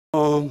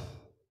I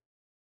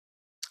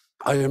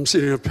am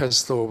senior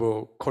pastor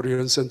of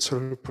Korean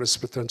Central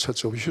Presbyterian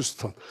Church of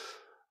Houston.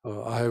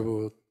 I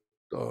have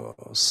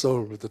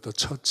served the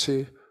church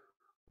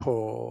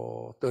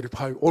for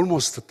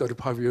almost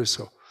 35 years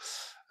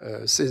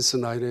since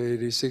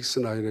 1986,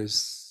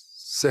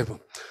 1987.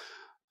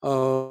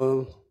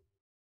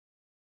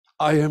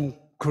 I am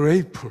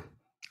grateful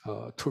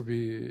to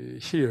be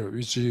here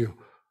with you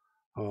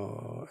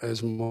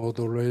as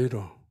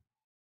moderator.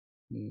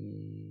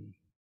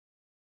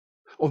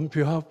 On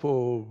behalf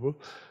of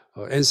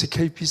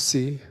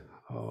NCKPC,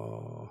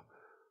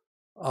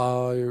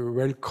 I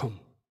welcome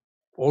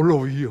all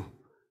of you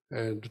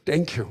and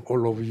thank you,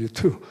 all of you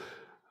too.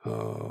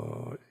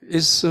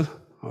 It's a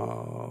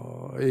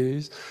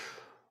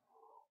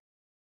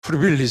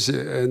privilege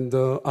and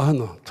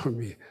honor to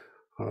me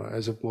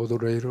as a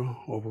moderator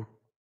of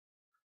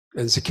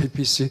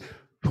NCKPC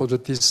for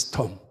this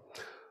term.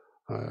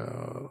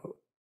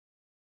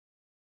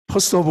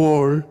 First of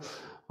all,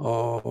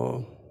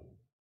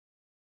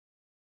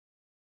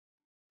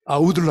 I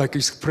would like to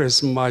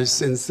express my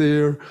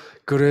sincere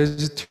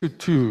gratitude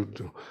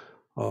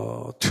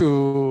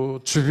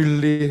to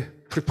Jubilee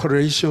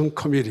Preparation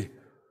Committee.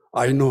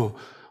 I know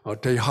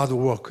they hard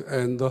work,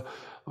 and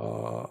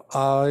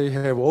I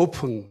have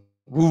often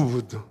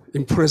moved,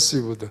 impressed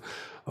with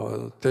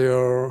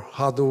their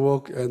hard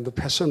work and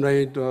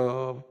passionate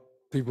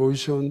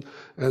devotion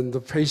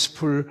and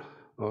faithful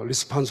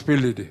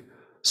responsibility.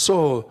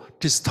 So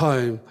this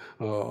time,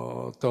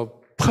 the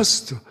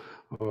first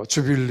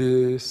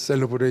Jubilee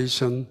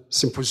Celebration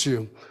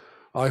Symposium,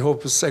 I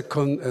hope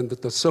second and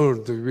the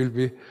third will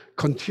be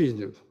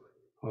continued.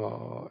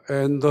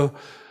 And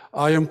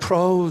I am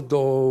proud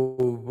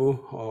of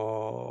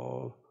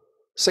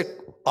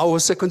our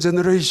second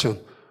generation.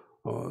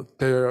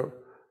 They're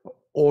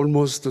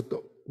almost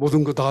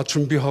모든 거 다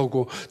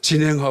준비하고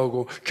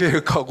진행하고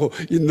계획하고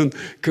있는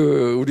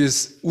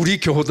우리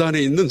교단에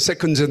있는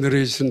세컨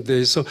제너레이션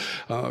대해서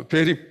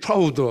very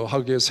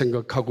proud하게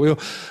생각하고요.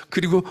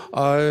 그리고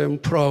I'm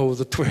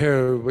proud to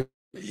have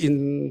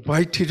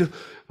invited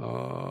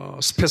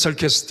special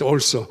guests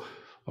also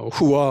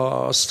who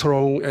are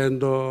strong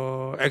and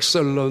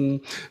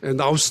excellent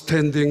and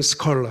outstanding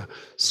scholar.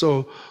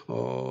 So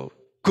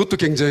그것도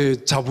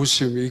굉장히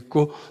자부심이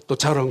있고 또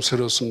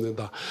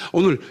자랑스럽습니다.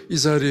 오늘 이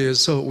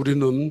자리에서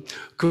우리는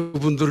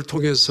그분들을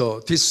통해서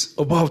this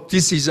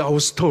is our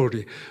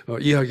story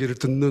이야기를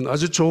듣는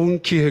아주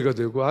좋은 기회가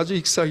되고 아주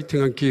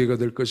익사이팅한 기회가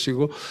될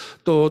것이고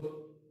또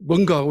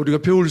뭔가 우리가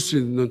배울 수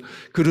있는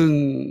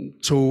그런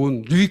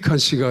좋은 유익한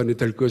시간이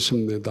될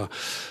것입니다.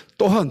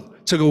 또한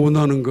제가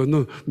원하는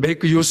거는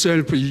make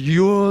yourself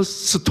your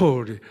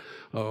story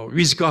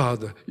with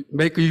God.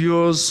 Make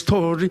your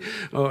story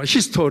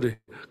history.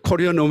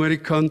 Korean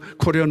American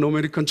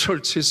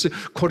churches,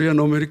 Korean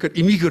American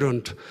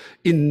immigrant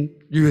in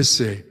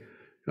USA.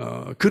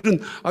 그런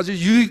아주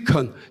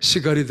유익한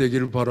시간이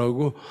되기를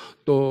바라고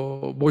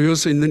또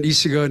모여서 있는 이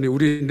시간이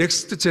우리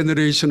넥스트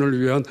제너레이션을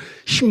위한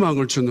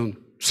희망을 주는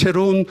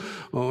새로운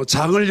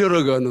장을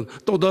열어가는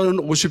또 다른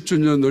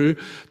 50주년을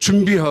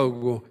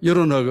준비하고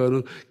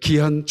열어나가는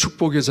귀한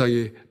축복의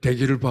장이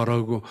되기를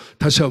바라고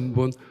다시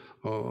한번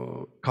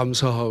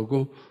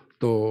감사하고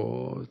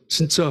또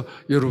진짜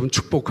여러분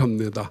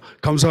축복합니다.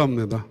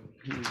 감사합니다.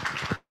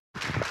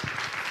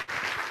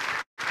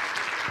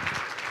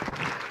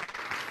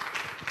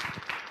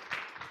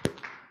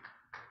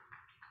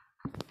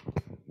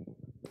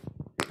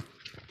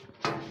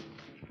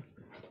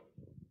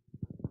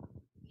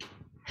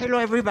 Hello,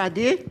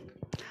 everybody.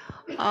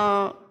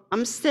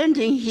 I'm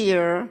standing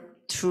here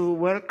to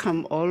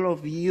welcome all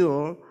of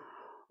you,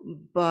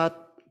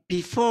 but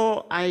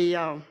before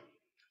I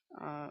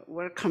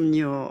welcome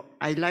you,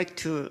 I'd like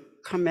to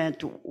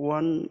comment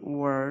one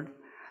word.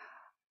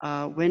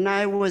 When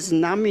I was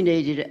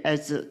nominated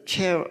as a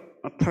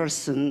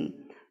chairperson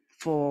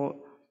for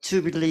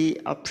Jubilee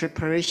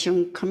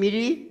Preparation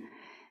Committee,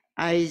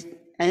 I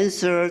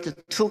answered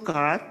to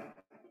God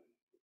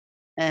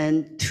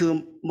and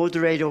to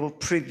moderator of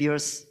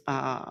previous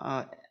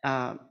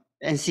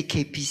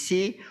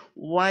NCKPC,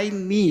 why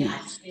me?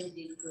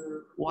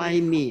 Why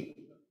me?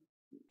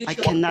 I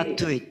cannot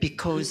do it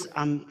because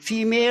I'm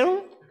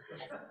female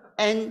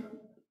and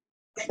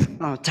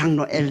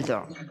장로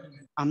elder.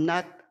 I'm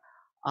not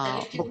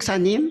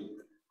목사님.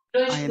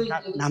 I am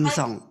not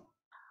남성.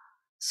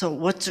 So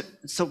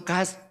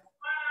God,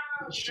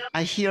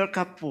 I hear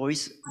God's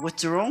voice.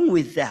 What's wrong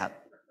with that?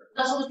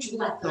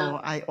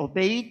 So I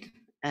obeyed,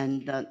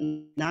 and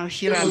now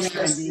here I'm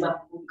standing.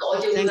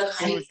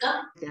 Thankful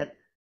that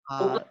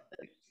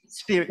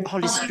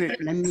Holy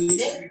Spirit, let me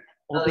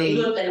obey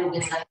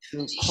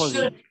to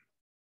calling.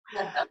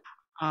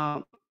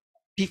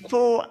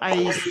 Before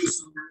I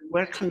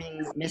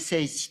welcoming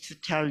message to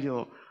tell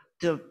you,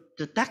 the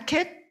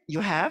docket you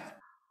have,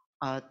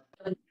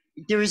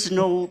 there is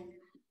no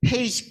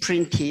page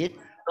printed,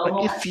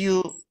 but if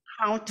you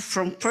count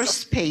from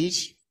first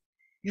page,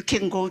 you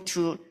can go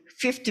to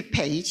 50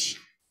 page.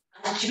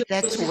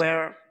 That's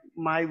where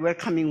my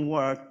welcoming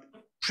word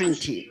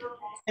printed.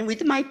 and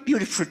with my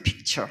beautiful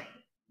picture.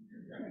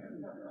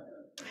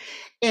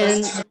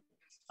 And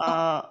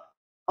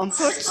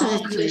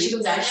unfortunately,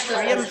 the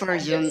Korean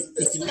version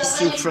is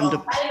missing from the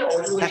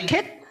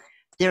packet.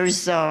 There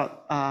is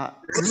a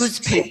loose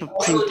paper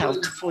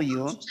printout for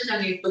you.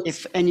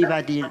 If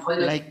anybody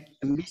like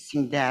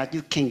missing that,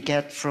 you can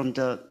get from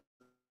the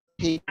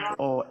paper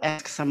or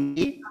ask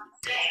somebody.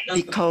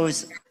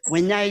 Because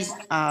when I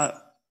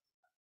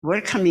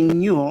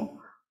welcoming you,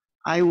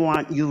 I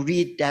want you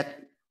read that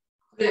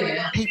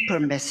paper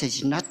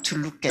message, not to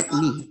look at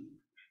me,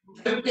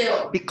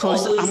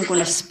 because I'm going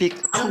to speak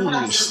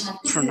English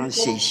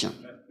pronunciation.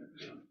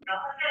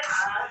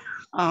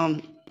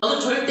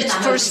 It's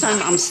first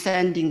time I'm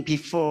standing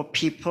before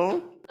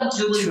people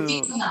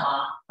to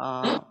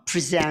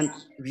present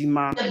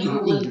remark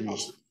in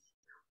English.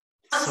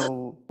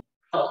 So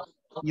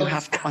you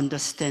have to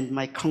understand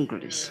my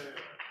Konglish.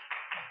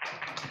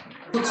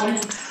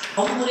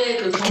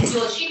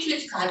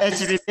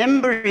 As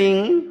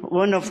remembering,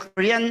 one of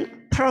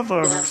Korean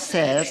proverbs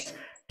says,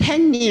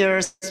 10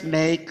 years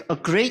make a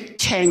great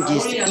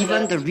changes,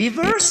 even the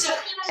rivers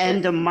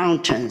and the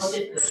mountains.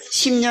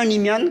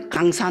 10년이면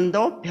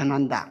강산도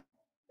변한다.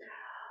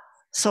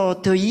 So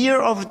the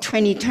year of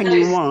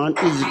 2021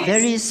 is a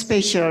very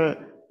special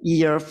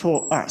year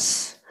for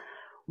us.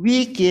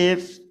 We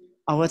give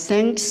our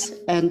thanks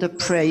and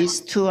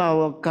praise to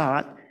our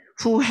God,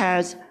 who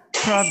has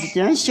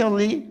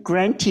providentially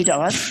granted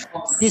us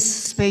this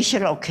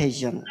special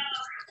occasion.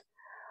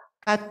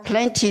 God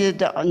planted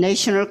the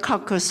National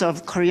Caucus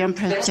of Korean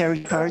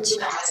Presbyterian Church,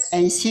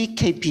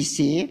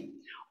 NCKPC,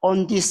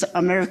 on this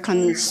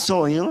American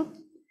soil,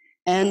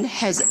 and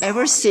has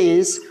ever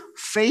since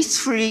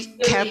faithfully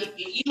kept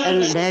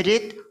and led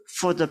it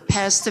for the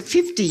past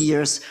 50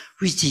 years,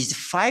 which is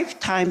 5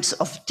 times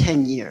of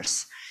 10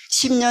 years.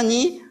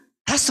 10년이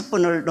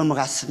 5번을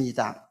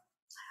넘어갔습니다.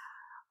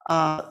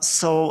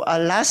 So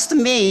last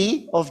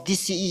May of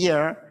this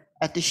year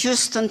at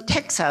Houston,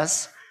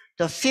 Texas,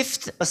 the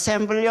 5th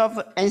Assembly of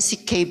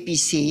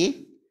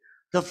NCKPC,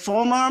 the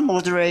former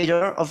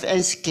moderator of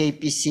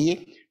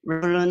NCKPC,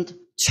 Reverend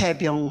Choi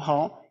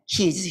Byung-ho,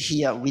 he is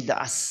here with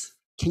us.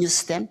 Can you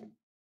stand?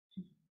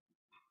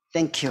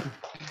 Thank you.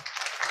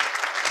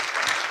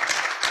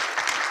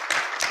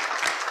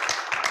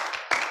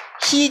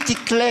 He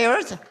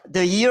declared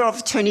the year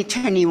of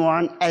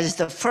 2021 as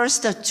the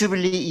first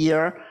Jubilee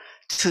year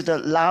to the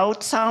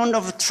loud sound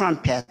of a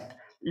trumpet,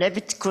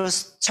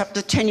 Leviticus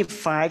chapter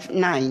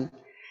 25:9,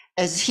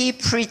 as he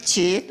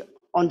preached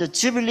on the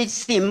Jubilee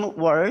theme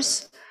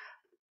verse,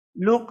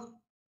 Luke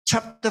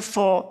chapter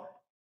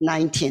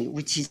 4:19,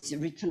 which is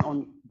written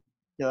on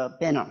the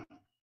banner.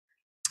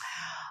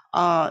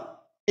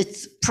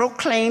 It's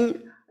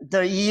proclaimed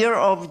the year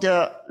of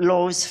the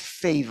Lord's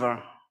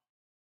favor.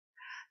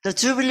 The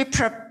Jubilee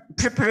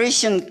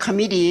Preparation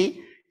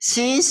Committee,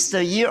 since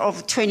the year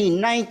of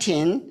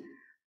 2019,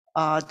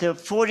 the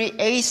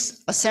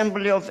 48th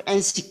Assembly of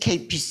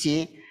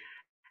NCKPC,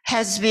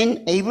 has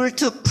been able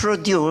to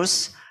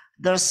produce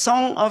the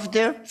song of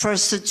the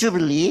first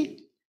Jubilee,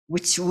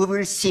 which we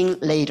will sing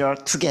later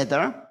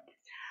together,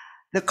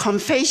 the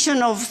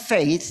Confession of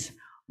Faith,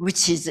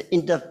 which is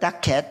in the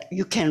docket,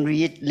 you can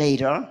read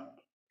later,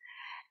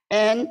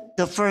 and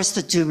the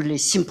first Jubilee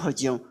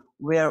Symposium,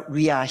 where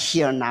we are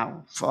here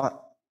now.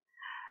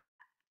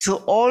 To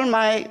all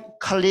my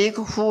colleagues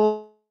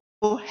who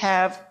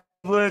have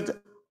worked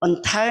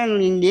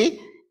untiringly,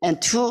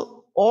 and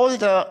to all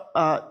the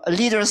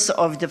leaders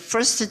of the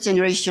first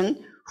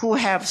generation who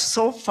have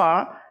so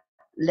far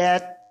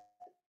led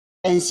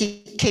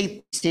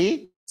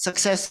NCKPC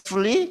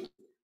successfully,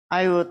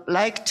 I would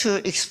like to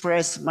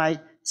express my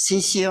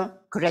sincere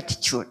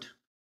gratitude.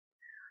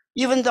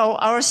 Even though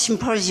our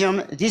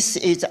symposium, This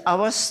Is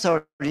Our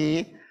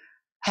Story,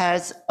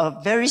 has a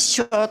very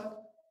short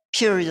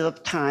period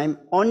of time,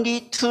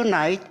 only 2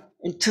 nights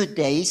and 2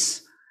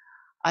 days,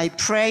 I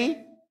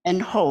pray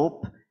and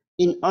hope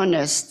in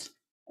earnest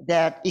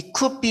that it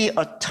could be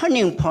a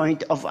turning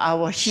point of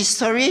our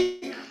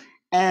history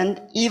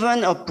and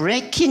even a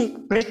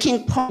breaking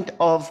point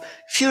of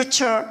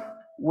future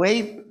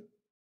watershed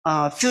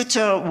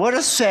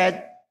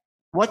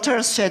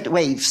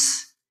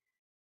waves.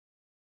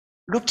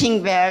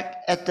 Looking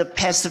back at the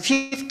past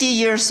 50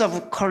 years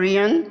of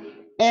Korean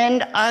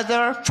and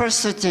other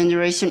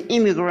first-generation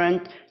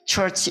immigrant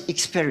church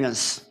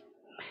experience,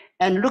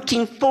 and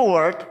looking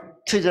forward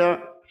to the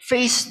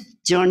faith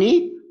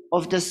journey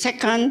of the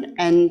second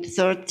and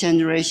third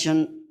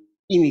generation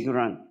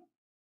immigrant.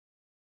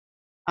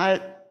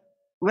 I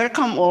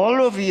welcome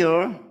all of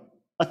you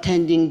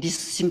attending this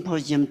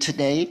symposium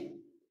today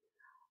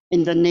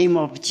in the name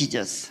of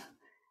Jesus,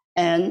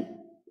 and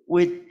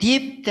with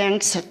deep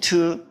thanks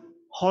to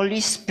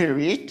Holy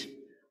Spirit,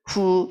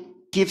 who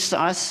gives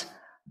us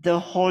the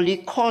holy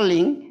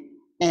calling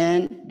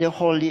and the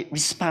holy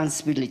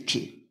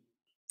responsibility.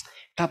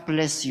 God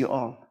bless you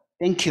all.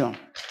 Thank you.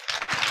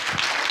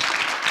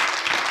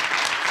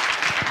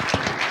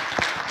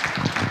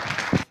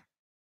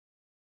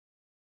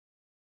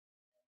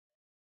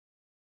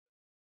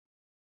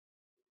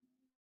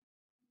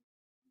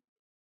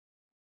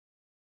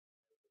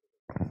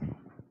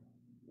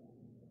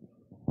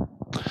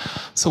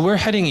 So we're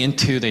heading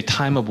into the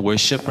time of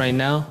worship right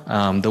now.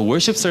 The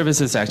worship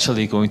service is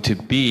actually going to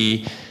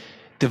be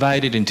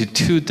divided into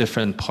two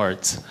different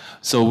parts.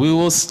 So we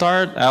will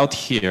start out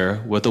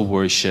here with the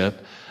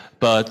worship,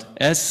 but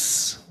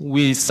as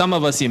some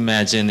of us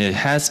imagine, it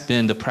has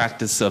been the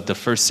practice of the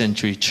first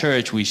century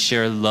church, we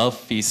share love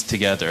feast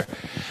together.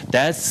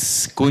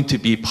 That's going to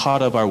be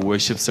part of our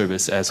worship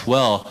service as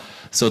well.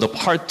 So the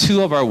part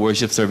two of our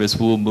worship service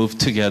will move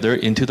together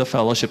into the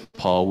fellowship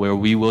hall where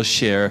we will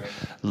share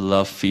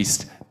love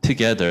feast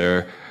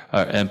together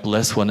and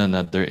bless one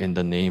another in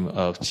the name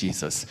of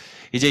Jesus.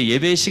 이제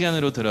예배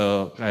시간으로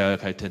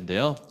들어갈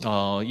텐데요.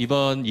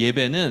 이번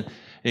예배는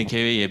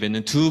개회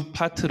예배는 두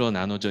파트로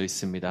나눠져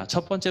있습니다.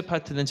 첫 번째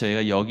파트는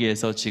저희가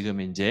여기에서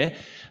지금 이제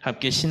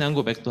함께 신앙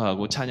고백도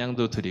하고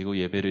찬양도 드리고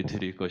예배를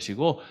드릴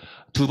것이고,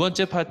 두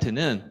번째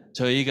파트는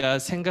저희가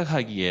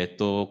생각하기에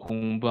또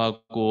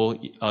공부하고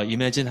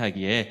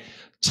이매진하기에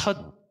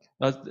첫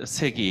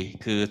세기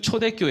그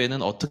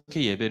초대교회는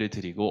어떻게 예배를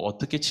드리고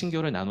어떻게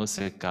친교를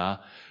나눴을까,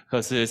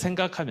 그것을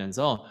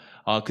생각하면서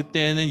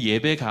그때는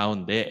예배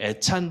가운데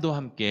애찬도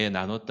함께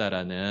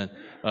나눴다라는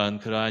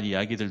그러한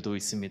이야기들도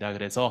있습니다.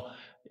 그래서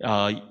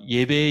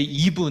예배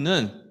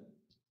 2부는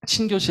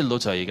친교실로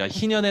저희가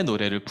희년의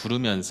노래를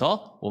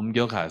부르면서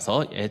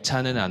옮겨가서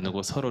애찬을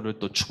나누고 서로를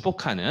또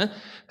축복하는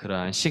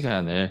그러한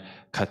시간을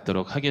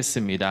갖도록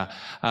하겠습니다.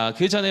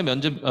 그 전에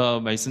먼저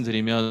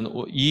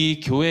말씀드리면 이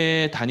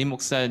교회 담임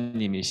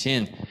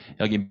목사님이신,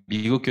 여기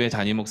미국 교회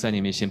담임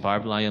목사님이신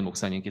바브 라이언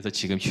목사님께서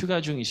지금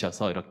휴가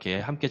중이셔서 이렇게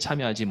함께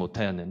참여하지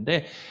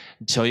못하였는데,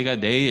 저희가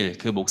내일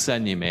그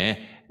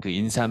목사님의 그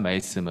인사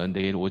말씀은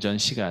내일 오전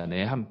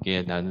시간에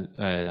함께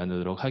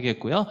나누도록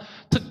하겠고요.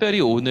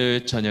 특별히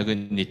오늘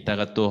저녁은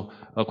이따가 또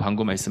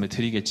광고 말씀을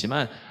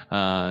드리겠지만,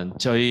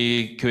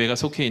 저희 교회가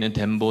속해 있는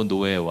덴버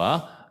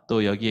노회와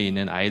또 여기에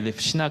있는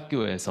아이리프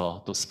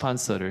신학교에서 또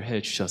스폰서를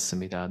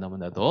해주셨습니다.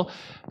 너무나도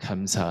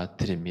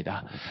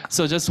감사드립니다.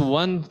 So just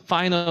one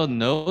final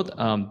note,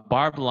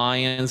 Barb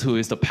Lyons, who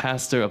is the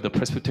pastor of the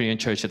Presbyterian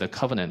Church of the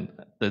Covenant,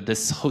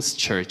 this host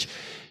church,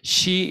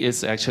 she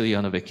is actually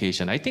on a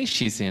vacation. I think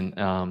she's in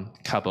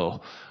Cabo,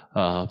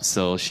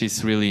 so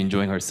she's really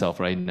enjoying herself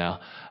right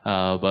now.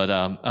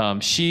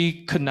 But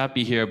she could not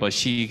be here, but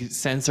she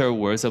sends her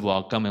words of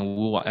welcome, and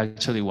we'll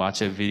actually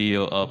watch a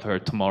video of her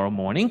tomorrow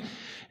morning.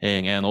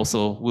 And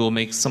also, we'll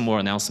make some more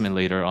announcement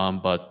later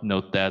on, but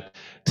note that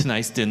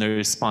tonight's dinner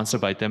is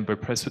sponsored by Denver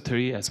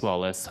Presbytery as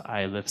well as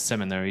I Live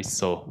Seminary,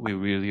 so we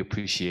really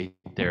appreciate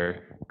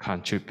their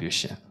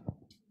contribution.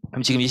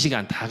 그럼 지금 이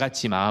시간 다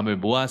같이 마음을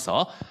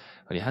모아서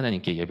우리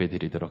하나님께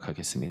예배드리도록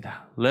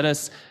하겠습니다. Let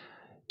us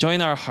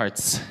join our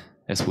hearts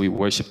as we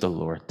worship the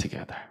Lord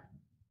together.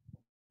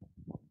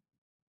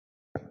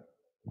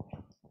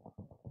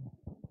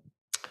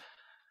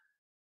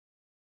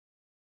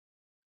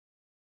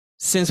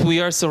 Since we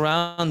are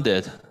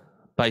surrounded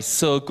by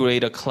so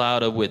great a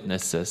cloud of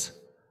witnesses,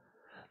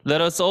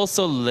 let us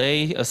also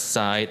lay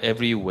aside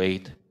every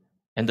weight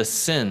and the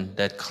sin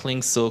that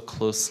clings so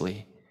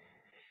closely,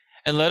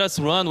 and let us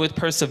run with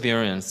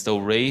perseverance the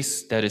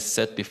race that is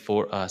set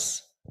before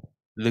us,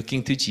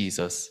 looking to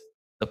Jesus,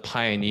 the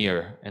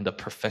pioneer and the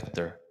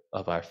perfecter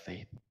of our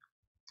faith.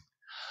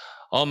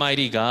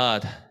 Almighty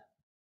God,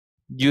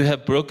 you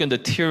have broken the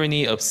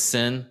tyranny of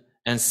sin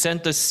and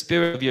sent the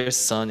Spirit of your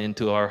Son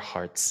into our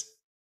hearts.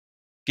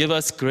 Give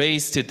us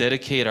grace to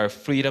dedicate our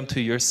freedom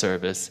to your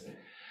service,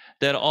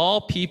 that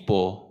all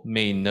people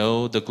may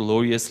know the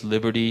glorious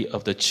liberty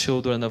of the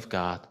children of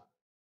God,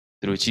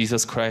 through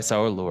Jesus Christ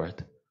our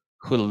Lord,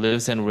 who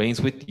lives and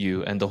reigns with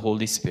you and the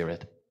Holy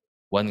Spirit,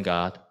 one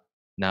God,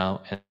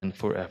 now and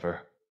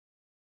forever.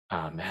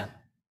 Amen.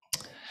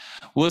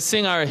 We'll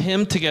sing our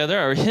hymn together.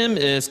 Our hymn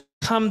is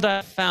Come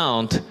Thy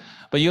Fount,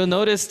 but you'll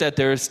notice that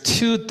there's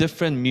two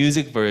different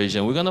music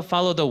versions. We're going to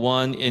follow the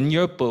one in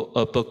your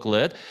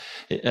booklet,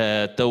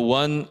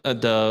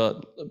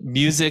 the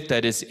music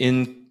that is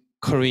in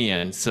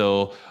Korean.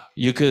 So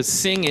you could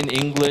sing in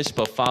English,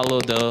 but follow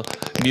the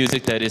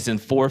music that is in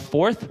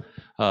 4/4.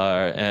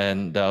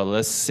 And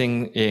let's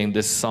sing in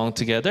this song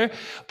together.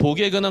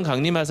 복의 근원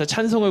강림하사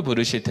찬송을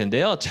부르실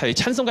텐데요. 저희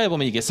찬송가에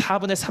보면 이게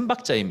 4분의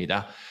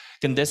 3박자입니다.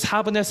 근데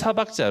 4분의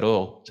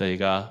 4박자로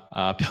저희가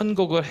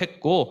편곡을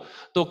했고,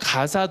 또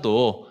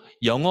가사도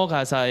영어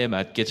가사에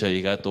맞게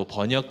저희가 또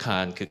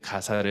번역한 그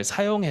가사를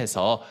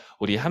사용해서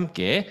우리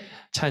함께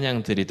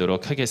찬양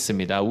드리도록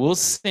하겠습니다. We'll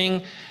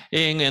sing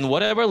in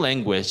whatever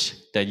language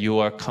that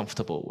you are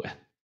comfortable with.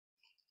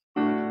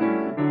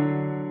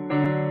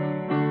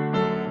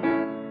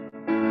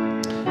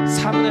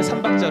 4분의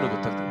 3박자로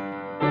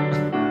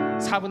부탁드립니다.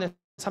 4분의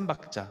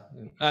 3박자.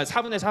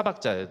 4분의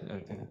 4박자.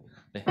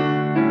 네.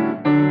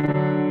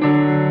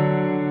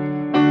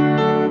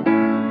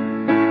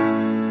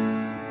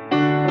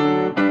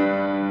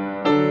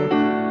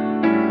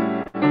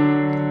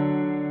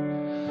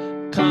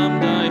 Come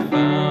thy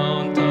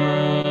fount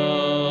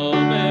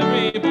of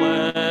every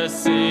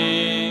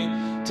blessing,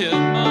 to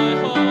my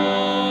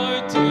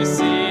heart to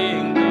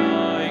sing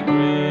thy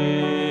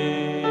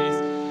grace.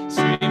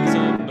 Streams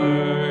of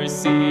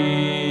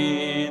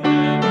mercy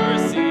never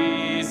cease.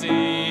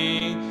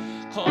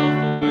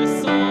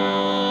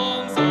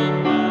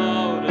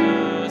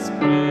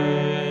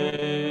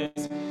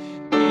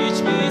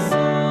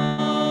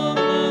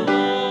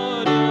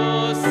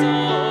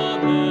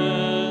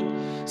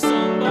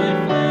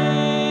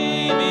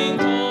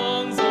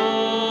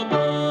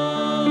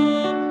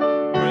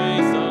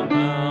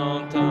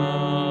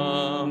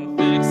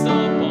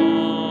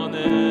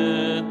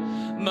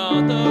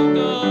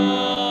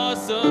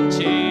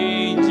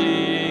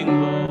 unchanging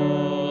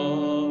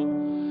love.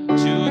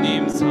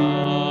 주님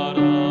사랑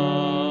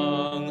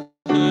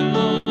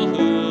흘러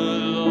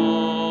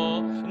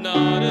흘러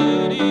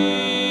나를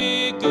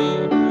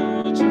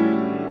이끌어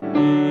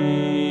주니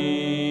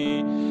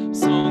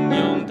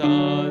성령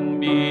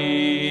단비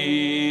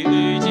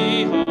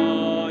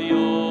의지하여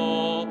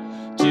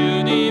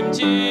주님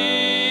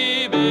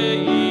집에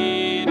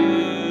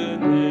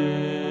이르네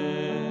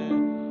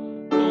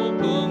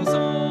높은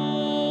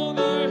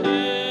성을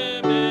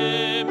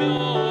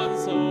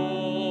헤매면서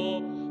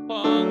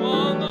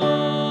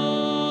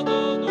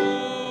방황하던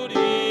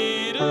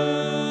우리를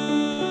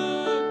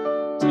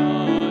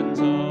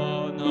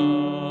잔잔한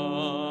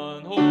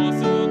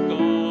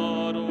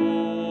호숫가로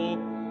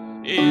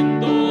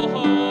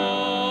인도하여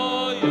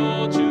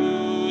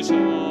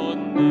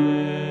주셨네.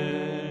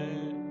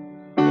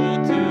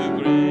 Oh, to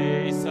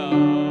grace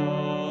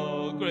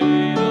how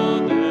great a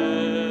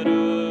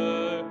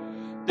debtor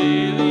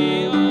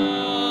daily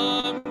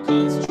I'm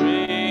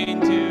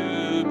constrained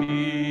to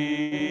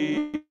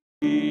be.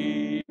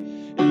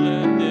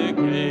 Let the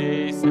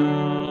grace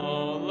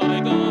now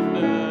like a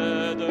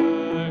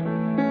feather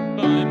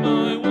by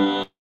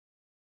my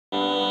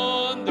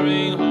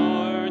wandering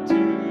heart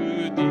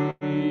to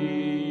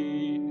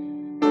thee.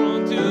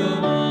 Prone to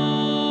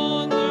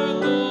wander,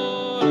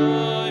 Lord,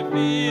 I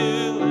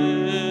feel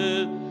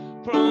it.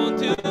 Prone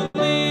to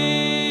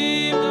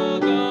leave the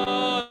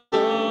God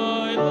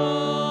I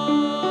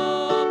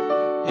love.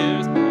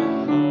 Here's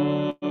my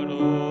heart,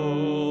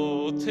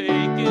 oh,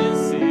 take and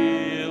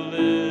seal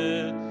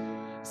it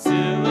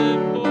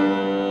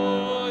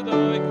for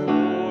thy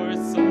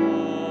course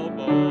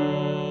above.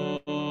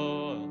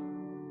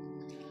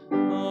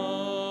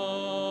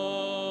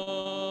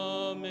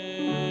 Amen.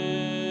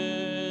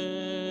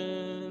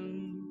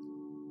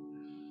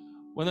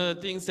 One of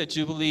the things that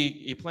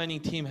Jubilee planning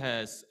team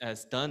has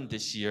done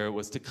this year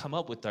was to come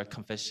up with our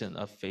confession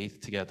of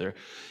faith together.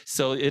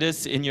 So it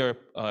is in your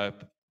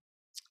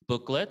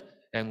booklet,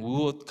 and we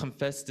will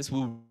confess this,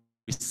 we will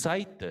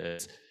recite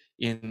this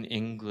in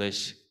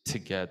English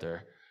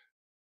together.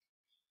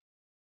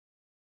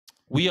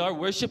 We are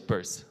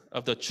worshipers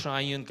of the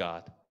triune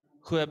God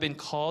who have been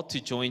called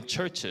to join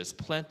churches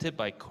planted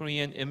by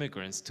Korean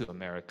immigrants to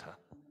America.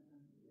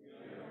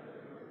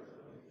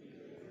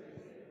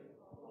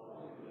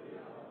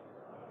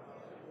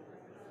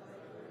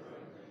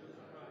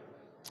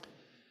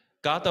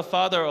 God the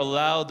Father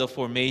allowed the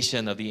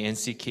formation of the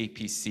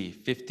NCKPC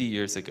 50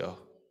 years ago.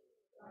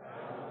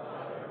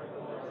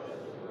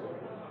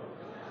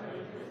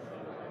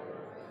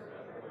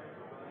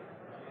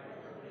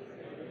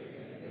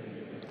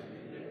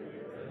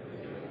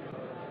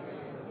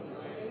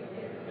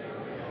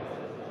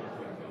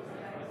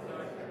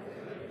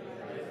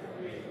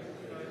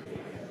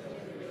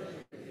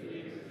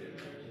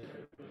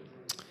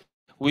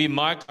 We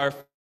mark our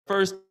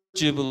first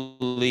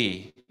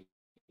Jubilee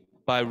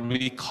by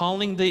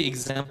recalling the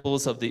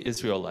examples of the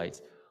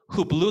Israelites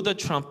who blew the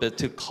trumpet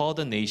to call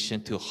the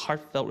nation to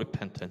heartfelt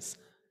repentance.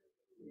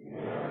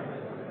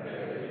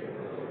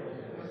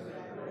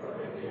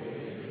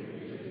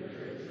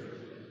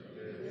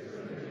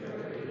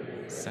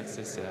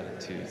 Sexist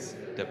attitudes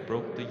that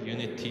broke the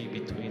unity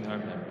between our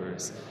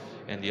members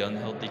and the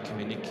unhealthy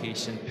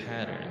communication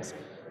patterns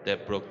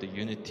that broke the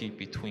unity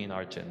between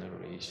our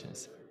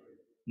generations.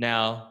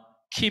 Now,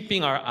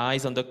 keeping our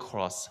eyes on the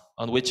cross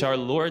on which our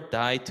Lord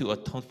died to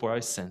atone for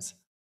our sins,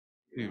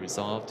 we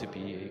resolve to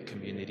be a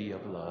community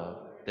of love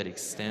that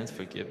extends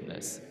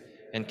forgiveness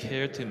and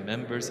care to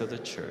members of the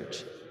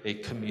church, a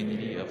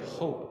community of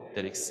hope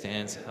that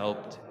extends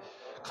help,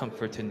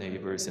 comfort to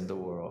neighbors in the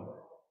world,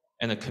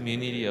 and a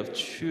community of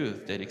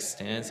truth that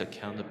extends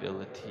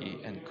accountability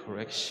and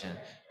correction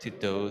to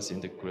those in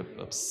the grip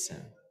of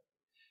sin.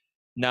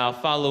 Now,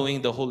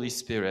 following the Holy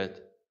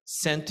Spirit,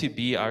 sent to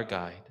be our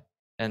guide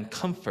and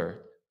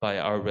comfort by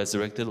our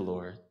resurrected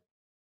Lord,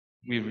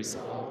 we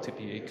resolve to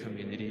be a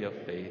community of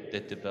faith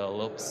that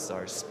develops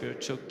our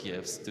spiritual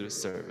gifts through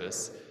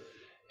service,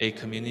 a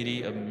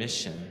community of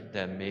mission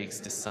that makes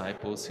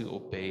disciples who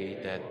obey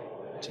that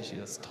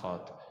Jesus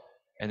taught,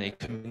 and a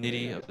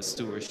community of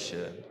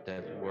stewardship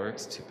that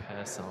works to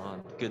pass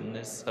on the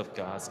goodness of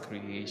God's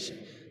creation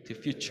to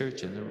future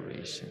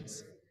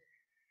generations.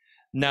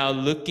 Now,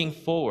 looking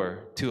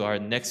forward to our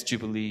next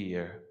Jubilee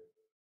year,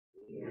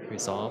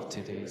 resolve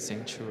to the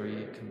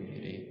sanctuary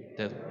community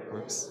that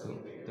works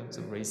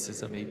against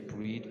racism may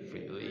breathe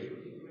freely,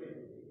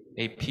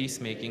 a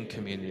peacemaking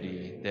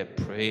community that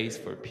prays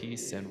for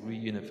peace and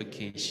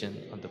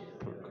reunification on the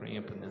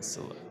Korean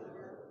Peninsula,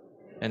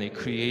 and a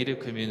creative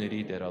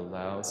community that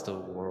allows the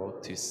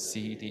world to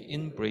see the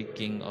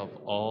inbreaking of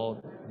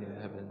all new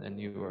heaven and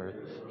new earth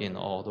in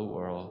all the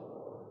world.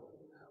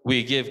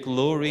 We give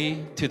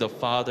glory to the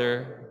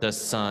Father, the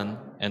Son,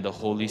 and the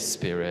Holy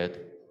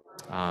Spirit.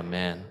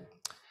 Amen.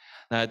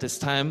 Now at this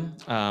time,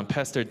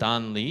 Pastor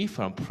Don Lee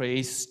from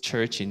Praise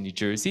Church in New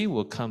Jersey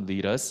will come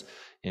lead us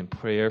in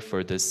prayer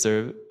for this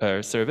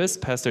service.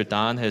 Pastor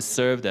Don has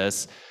served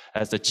as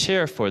the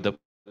chair for the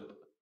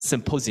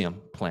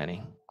symposium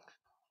planning.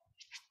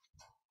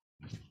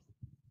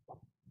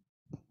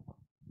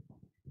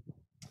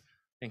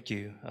 Thank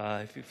you.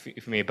 If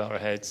we may bow our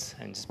heads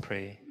and just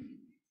pray.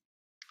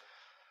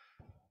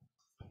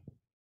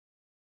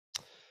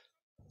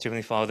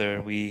 Heavenly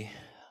Father, we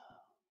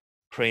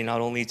pray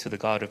not only to the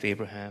God of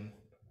Abraham,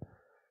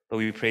 but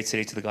we pray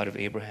today to the God of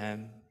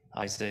Abraham,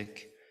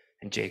 Isaac,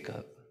 and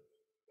Jacob.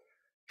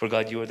 For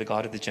God, you are the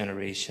God of the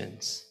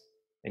generations,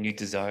 and you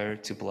desire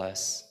to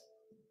bless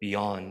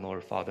beyond,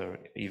 Lord Father,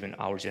 even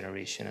our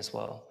generation as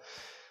well.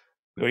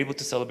 We are able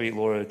to celebrate,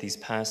 Lord, these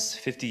past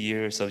 50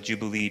 years of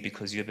Jubilee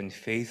because you have been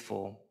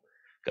faithful,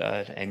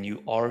 God, and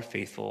you are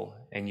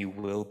faithful, and you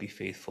will be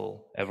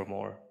faithful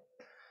evermore.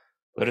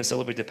 Let us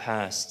celebrate the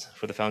past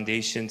for the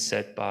foundation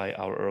set by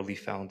our early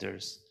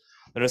founders.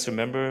 Let us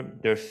remember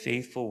their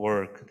faithful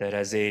work that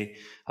as they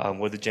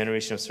were the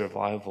generation of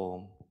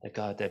survival, that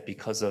God, that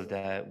because of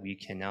that, we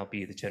can now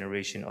be the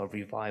generation of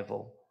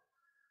revival.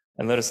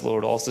 And let us,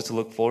 Lord, also to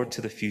look forward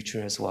to the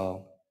future as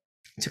well,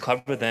 to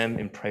cover them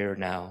in prayer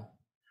now.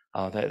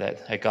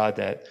 That God,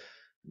 that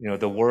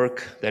the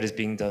work that is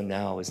being done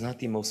now is not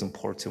the most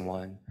important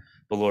one.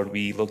 But Lord,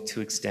 we look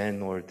to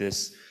extend, Lord,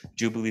 this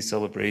Jubilee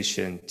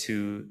celebration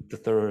to the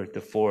third, the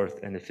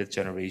fourth, and the fifth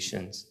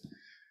generations.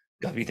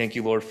 God, we thank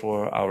you, Lord,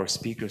 for our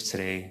speakers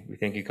today. We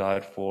thank you,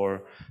 God,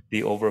 for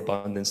the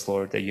overabundance,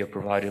 Lord, that you have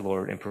provided,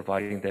 Lord, in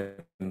providing them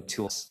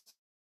to us.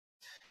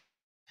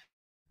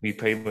 We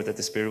pray, Lord, that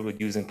the Spirit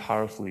would use them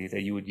powerfully,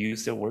 that you would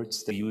use their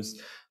words, that you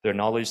use their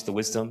knowledge, the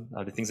wisdom,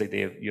 the things that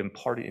you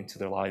imparted into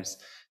their lives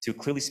to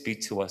clearly speak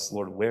to us,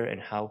 Lord, where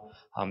and how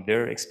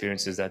their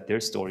experiences, that their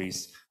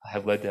stories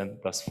have led them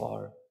thus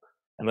far.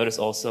 And let us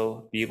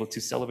also be able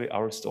to celebrate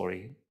our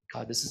story.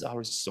 God, this is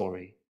our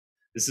story.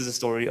 This is a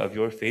story of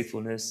your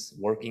faithfulness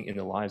working in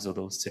the lives of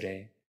those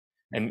today.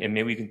 And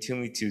may we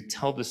continue to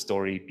tell the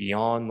story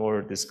beyond,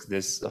 Lord,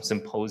 this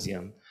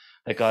symposium.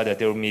 That God, that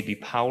there may be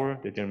power,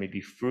 that there may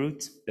be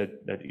fruit,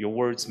 that your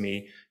words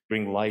may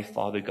bring life,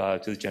 Father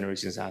God, to the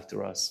generations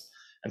after us.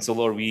 And so,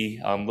 Lord,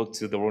 we look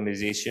to the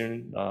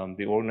organization,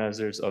 the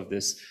organizers of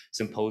this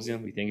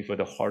symposium. We thank you for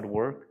the hard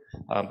work.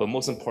 But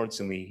most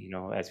importantly,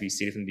 as we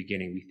stated from the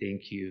beginning, we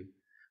thank you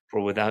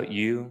for without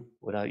you,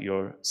 without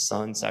your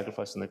Son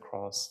sacrificed on the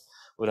cross,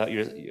 without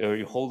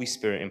your Holy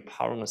Spirit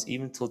empowering us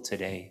even till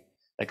today,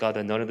 that God,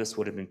 that none of this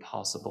would have been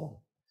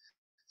possible.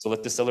 So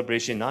let the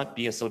celebration not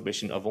be a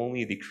celebration of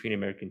only the Korean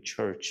American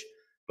Church,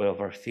 but of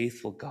our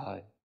faithful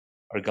God,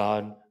 our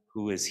God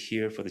who is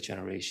here for the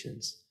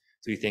generations.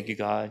 So we thank you,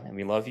 God, and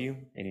we love you.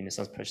 And in His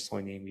Son's precious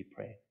holy name we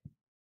pray.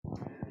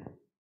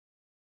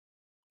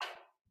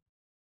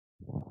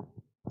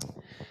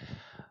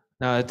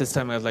 Now, at this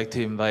time, I'd like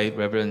to invite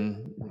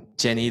Reverend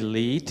Jenny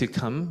Lee to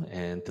come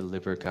and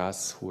deliver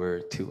God's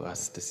word to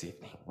us this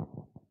evening.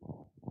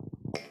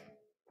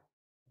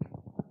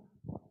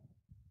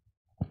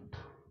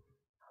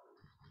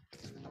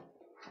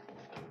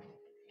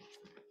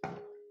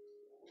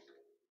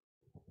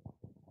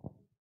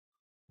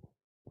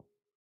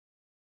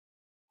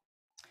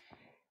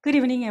 Good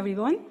evening,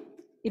 everyone.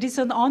 It is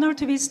an honor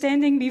to be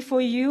standing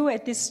before you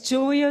at this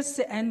joyous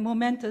and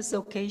momentous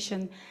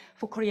occasion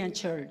for Korean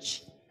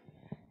Church.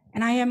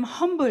 And I am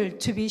humbled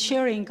to be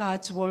sharing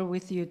God's word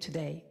with you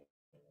today.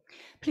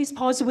 Please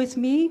pause with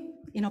me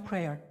in a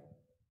prayer.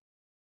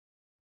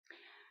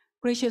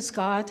 Gracious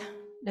God,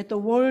 let the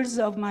words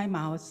of my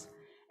mouth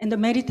and the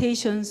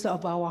meditations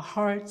of our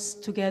hearts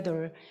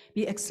together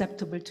be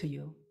acceptable to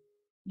you.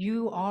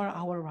 You are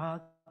our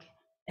rock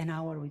and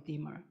our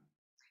Redeemer.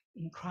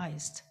 In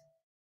Christ,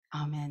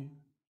 amen.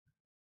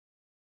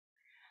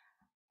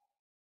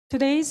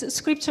 Today's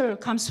scripture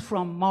comes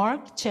from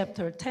Mark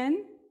chapter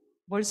 10,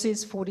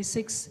 verses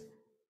 46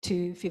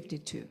 to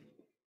 52.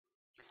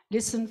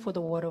 Listen for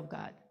the word of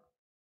God.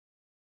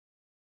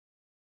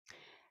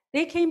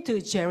 They came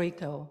to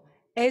Jericho.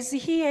 As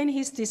he and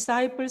his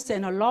disciples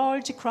and a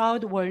large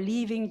crowd were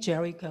leaving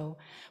Jericho,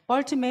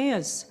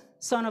 Bartimaeus,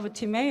 son of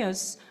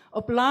Timaeus,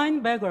 a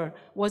blind beggar,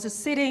 was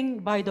sitting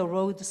by the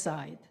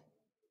roadside.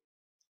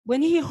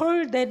 When he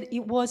heard that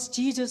it was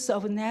Jesus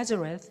of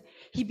Nazareth,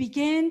 he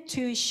began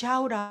to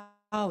shout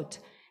out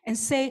and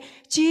say,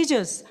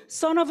 "Jesus,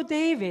 Son of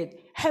David,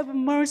 have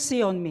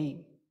mercy on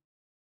me."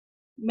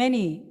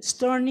 Many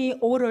sternly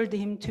ordered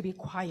him to be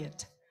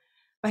quiet,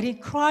 but he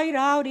cried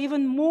out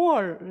even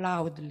more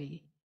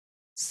loudly,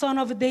 "Son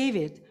of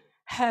David,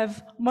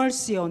 have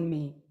mercy on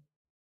me."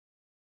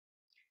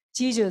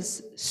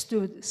 Jesus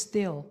stood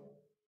still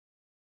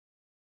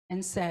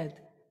and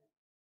said,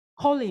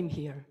 "Call him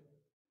here."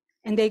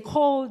 And they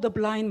called the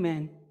blind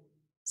man,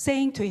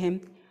 saying to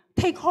him,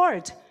 "Take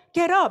heart,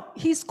 get up,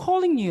 he's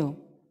calling you."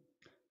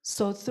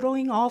 So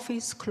throwing off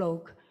his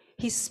cloak,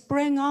 he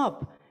sprang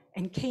up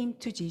and came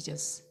to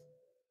Jesus.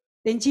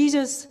 Then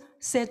Jesus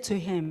said to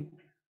him,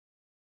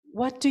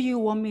 "What do you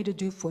want me to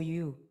do for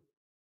you?"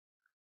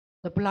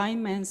 The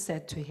blind man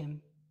said to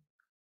him,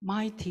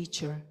 "My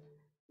teacher,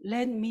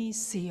 let me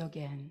see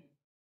again."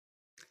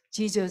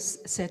 Jesus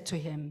said to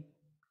him,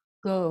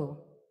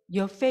 "Go,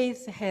 your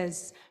faith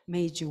has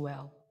made you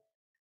well."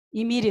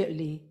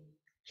 Immediately,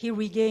 he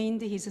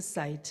regained his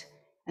sight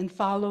and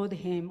followed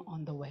him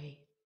on the way.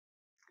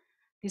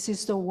 This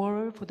is the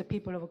word for the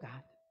people of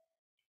God.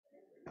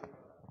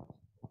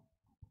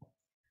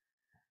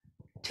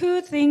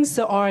 Two things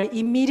are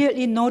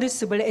immediately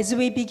noticeable as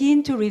we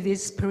begin to read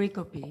this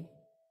pericope.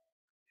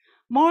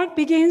 Mark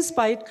begins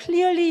by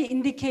clearly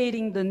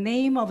indicating the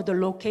name of the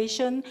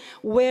location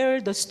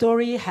where the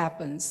story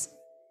happens.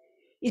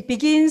 It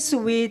begins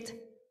with,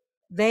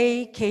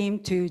 they came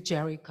to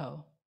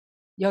Jericho.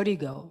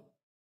 The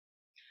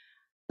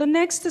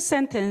next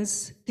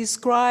sentence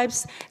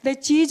describes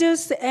that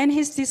Jesus and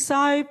his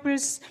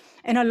disciples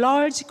and a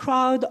large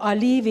crowd are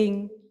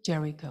leaving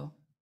Jericho.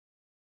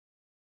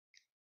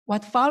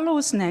 What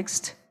follows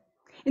next?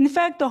 In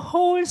fact, the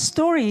whole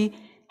story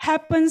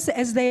happens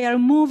as they are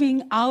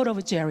moving out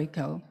of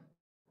Jericho.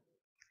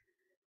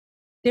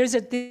 There's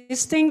a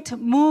distinct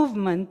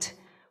movement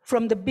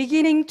from the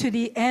beginning to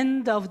the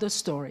end of the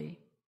story,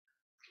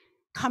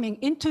 coming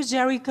into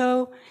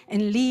Jericho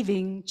and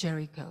leaving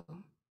Jericho.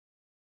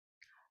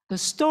 The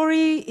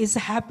story is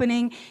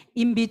happening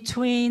in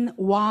between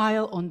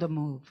while on the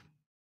move.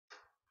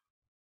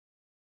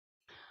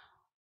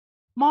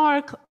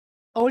 Mark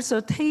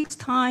also takes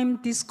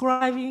time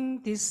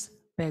describing this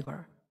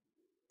beggar.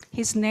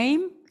 His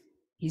name,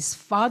 his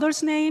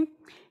father's name,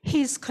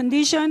 his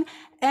condition,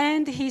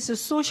 and his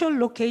social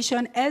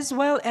location, as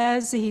well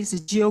as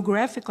his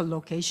geographical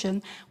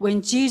location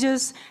when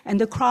Jesus and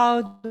the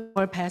crowd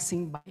were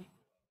passing by.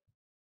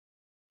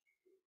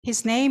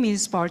 His name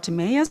is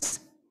Bartimaeus,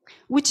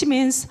 which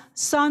means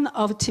son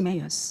of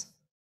Timaeus.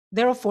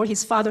 Therefore,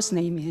 his father's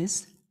name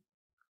is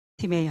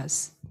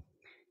Timaeus.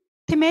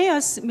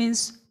 Timaeus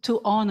means to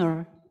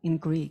honor in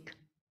Greek.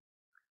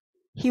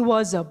 He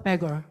was a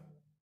beggar,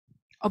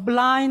 a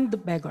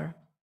blind beggar,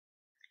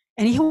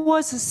 and he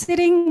was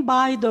sitting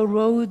by the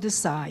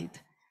roadside,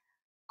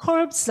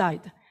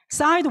 curbside,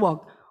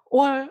 sidewalk,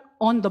 or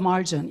on the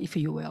margin, if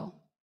you will.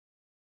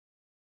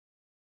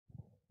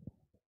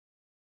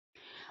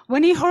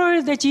 When he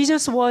heard that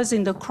Jesus was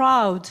in the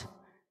crowd,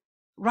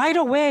 right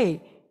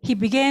away, he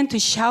began to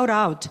shout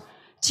out,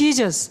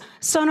 "Jesus,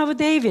 Son of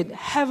David,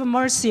 have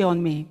mercy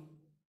on me."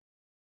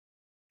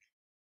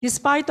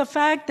 Despite the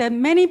fact that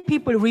many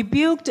people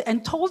rebuked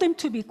and told him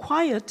to be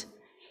quiet,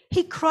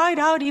 he cried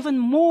out even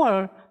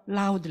more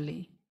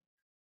loudly,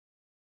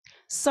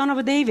 "Son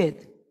of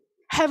David,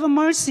 have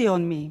mercy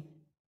on me."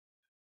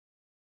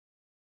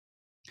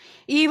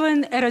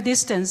 Even at a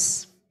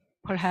distance,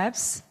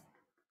 perhaps,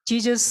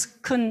 Jesus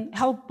couldn't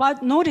help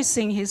but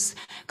noticing his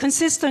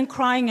consistent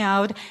crying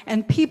out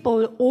and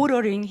people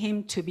ordering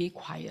him to be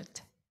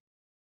quiet.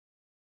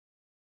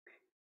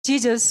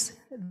 Jesus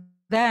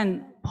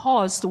then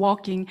paused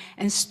walking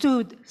and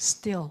stood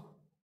still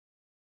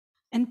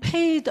and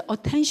paid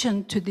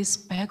attention to this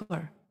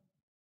beggar.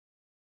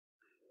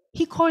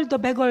 He called the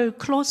beggar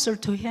closer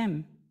to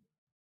him.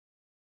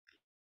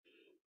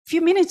 A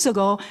few minutes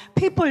ago,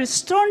 people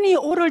sternly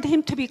ordered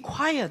him to be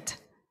quiet.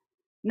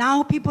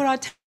 Now people are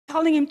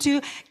telling him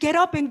to get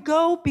up and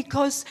go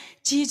because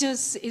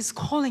Jesus is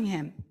calling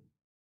him.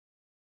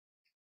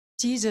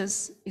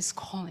 Jesus is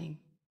calling.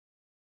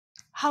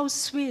 How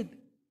sweet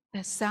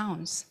that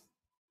sounds.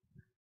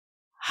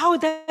 How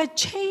that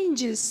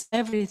changes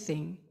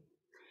everything.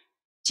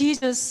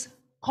 Jesus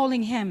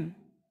calling him,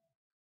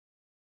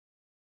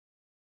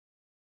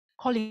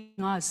 calling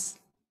us.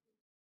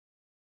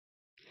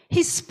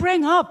 He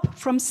sprang up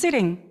from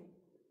sitting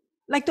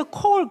like the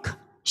cork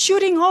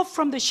shooting off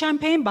from the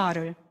champagne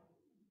bottle.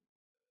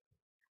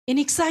 In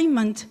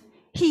excitement,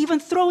 he even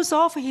throws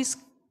off his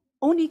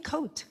only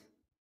coat.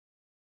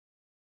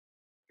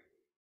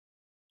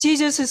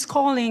 Jesus'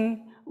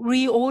 calling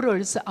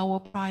reorders our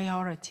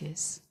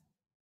priorities.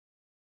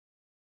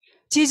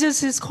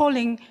 Jesus'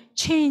 calling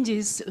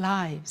changes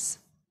lives.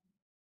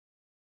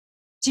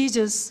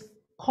 Jesus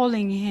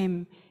calling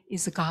him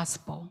is the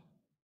gospel.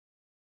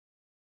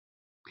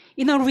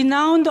 In a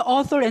renowned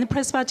author and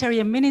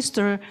Presbyterian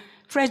minister,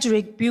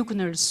 Frederick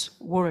Buechner's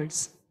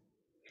words,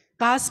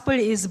 "Gospel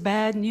is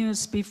bad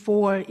news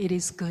before it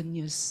is good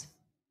news."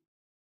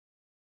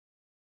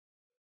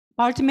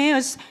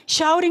 Bartimaeus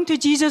shouting to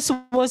Jesus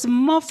was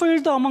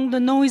muffled among the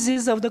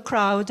noises of the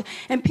crowd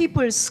and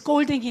people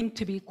scolding him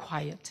to be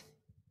quiet.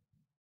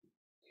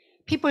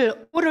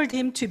 People ordered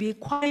him to be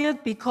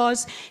quiet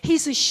because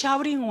his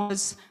shouting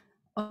was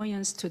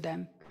annoyance to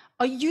them,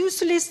 a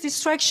useless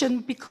distraction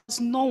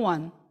because no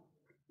one,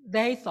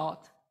 they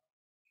thought,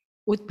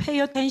 would pay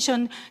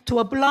attention to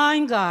a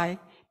blind guy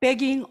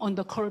begging on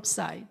the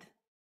curbside.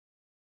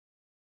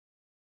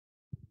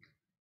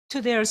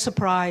 To their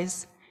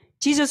surprise,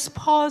 Jesus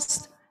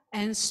paused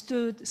and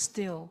stood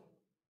still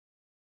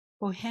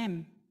for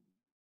him.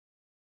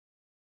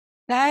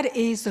 That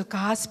is the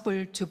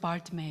gospel to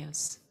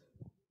Bartimaeus.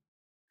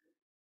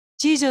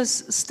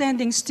 Jesus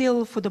standing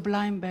still for the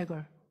blind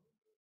beggar.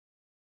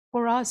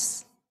 For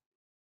us,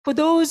 for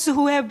those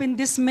who have been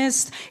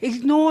dismissed,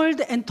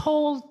 ignored, and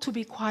told to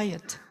be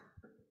quiet.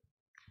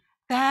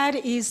 That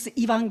is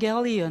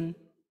Evangelion,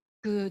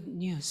 good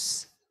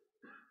news.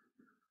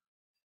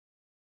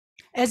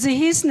 As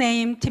his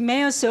name,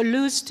 Timaeus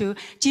alludes to,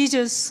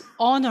 Jesus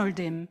honored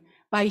him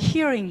by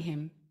hearing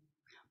him,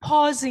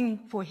 pausing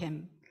for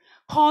him,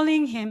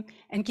 calling him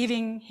and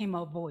giving him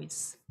a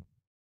voice.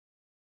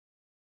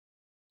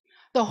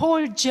 The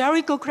whole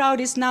Jericho crowd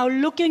is now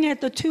looking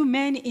at the two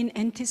men in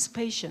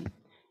anticipation.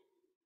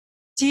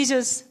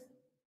 Jesus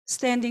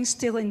standing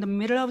still in the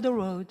middle of the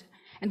road,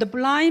 and the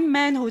blind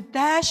man who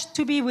dashed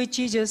to be with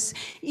Jesus,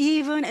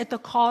 even at the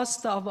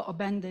cost of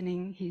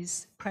abandoning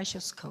his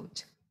precious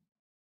coat.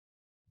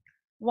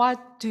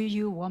 What do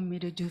you want me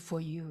to do for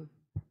you?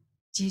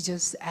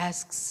 Jesus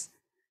asks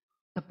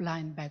the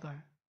blind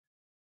beggar.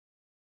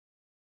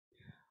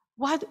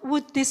 What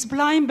would this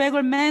blind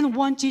beggar man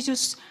want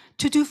Jesus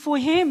to do for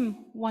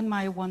him, one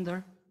might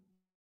wonder.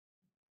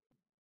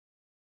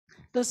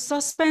 The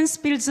suspense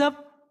builds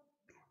up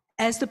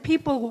as the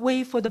people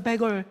wait for the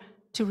beggar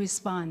to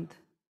respond.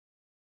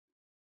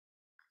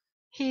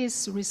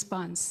 His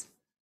response,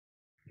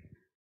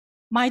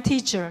 "My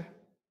teacher,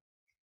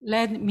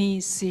 let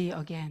me see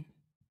again."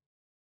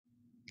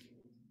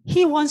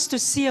 He wants to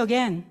see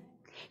again.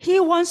 He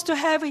wants to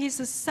have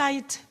his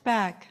sight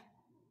back.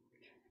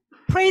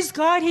 Praise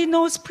God, he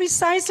knows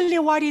precisely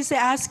what he's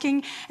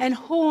asking and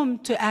whom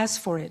to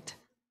ask for it.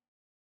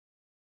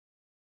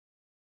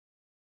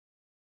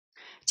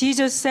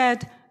 Jesus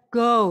said,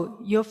 "Go,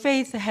 your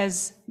faith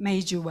has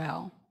made you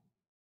well."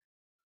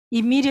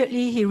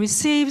 Immediately he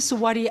receives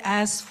what he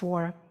asked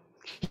for.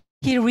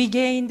 He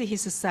regained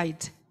his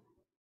sight.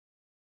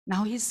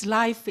 Now his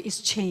life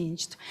is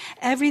changed.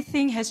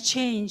 Everything has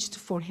changed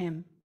for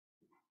him.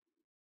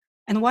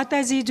 And what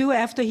does he do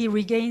after he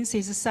regains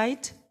his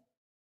sight?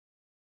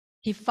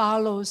 He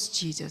follows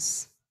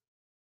Jesus.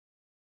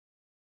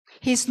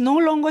 He's no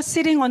longer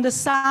sitting on the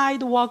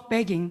sidewalk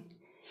begging.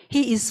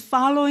 He is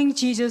following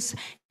Jesus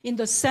in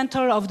the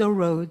center of the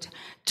road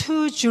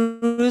to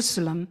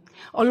Jerusalem,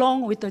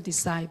 along with the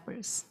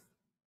disciples.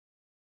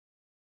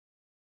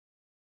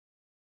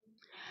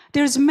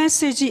 There's a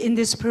message in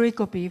this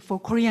pericope for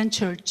Korean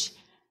church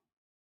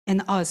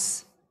and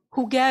us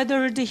who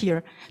gathered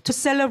here to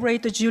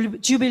celebrate the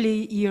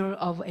Jubilee year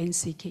of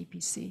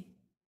NCKPC.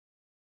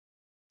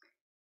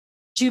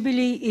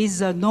 Jubilee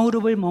is a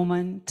notable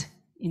moment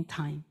in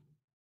time.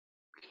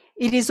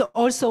 It is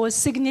also a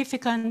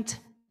significant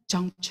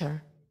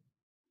juncture.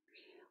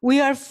 We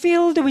are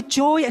filled with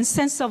joy and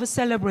sense of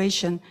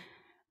celebration,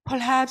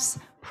 perhaps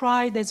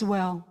pride as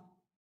well.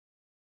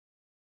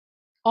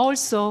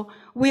 Also,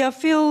 we are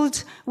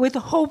filled with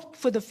hope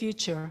for the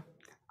future,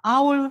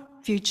 our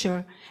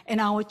future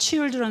and our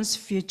children's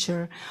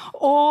future,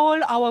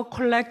 all our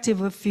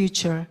collective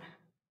future,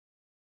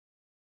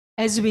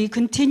 as we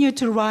continue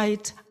to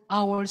write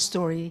our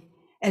story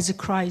as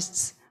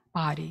Christ's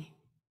body.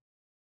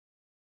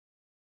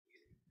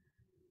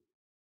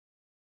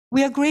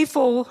 We are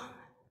grateful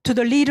to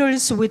the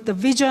leaders with the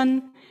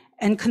vision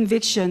and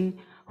conviction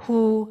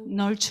who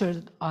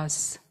nurtured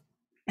us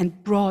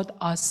and brought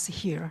us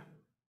here.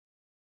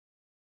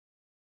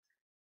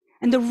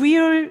 And the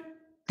real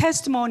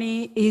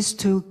testimony is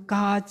to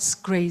God's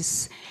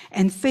grace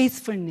and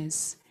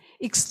faithfulness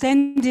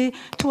extended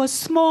to a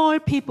small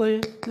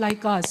people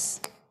like us,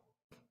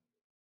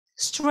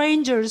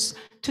 strangers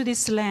to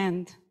this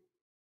land,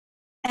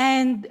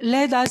 and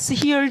led us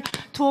here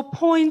to a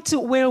point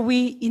where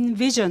we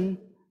envision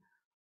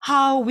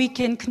how we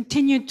can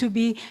continue to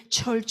be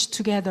church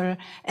together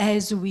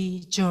as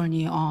we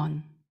journey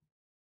on.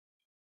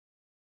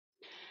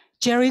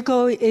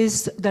 Jericho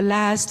is the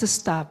last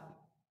stop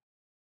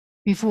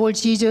before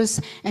Jesus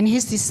and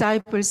his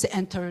disciples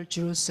enter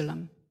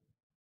Jerusalem.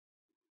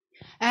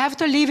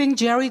 After leaving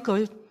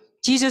Jericho,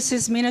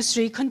 Jesus'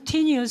 ministry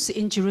continues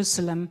in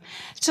Jerusalem,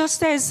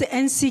 just as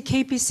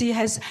NCKPC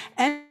has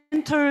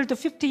entered the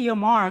 50-year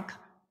mark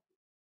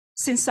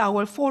since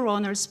our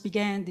forerunners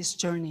began this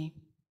journey.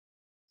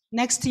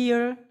 Next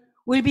year,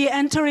 we'll be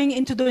entering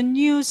into the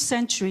new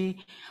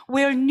century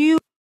where new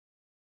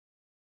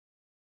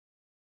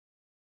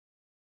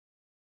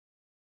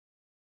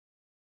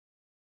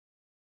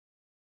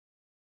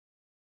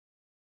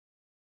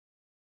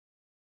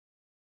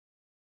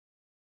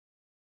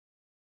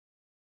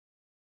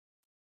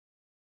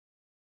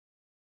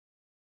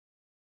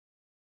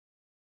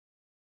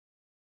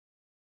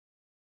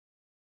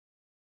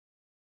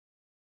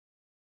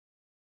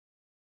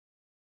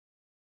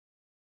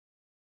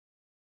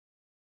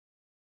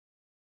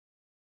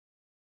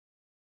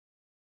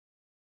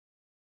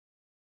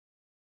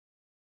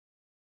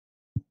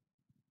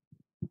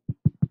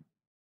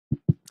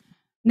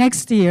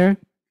Next year,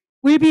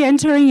 we'll be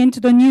entering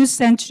into the new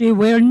century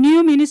where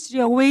new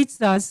ministry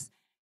awaits us,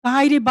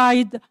 guided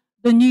by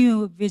the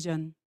new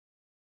vision.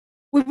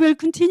 We will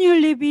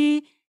continually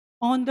be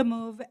on the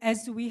move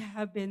as we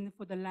have been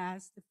for the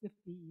last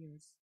 50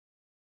 years.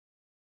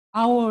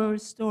 Our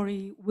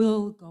story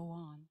will go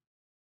on.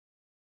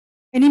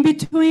 And in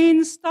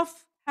between,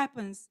 stuff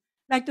happens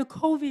like the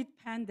COVID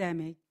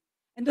pandemic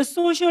and the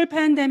social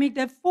pandemic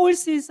that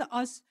forces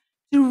us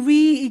to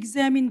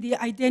re-examine the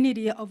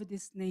identity of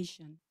this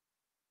nation.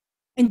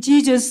 And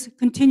Jesus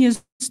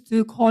continues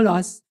to call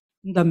us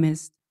in the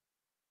midst.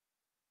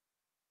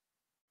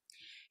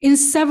 In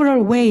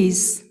several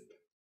ways,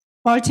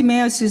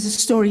 Bartimaeus'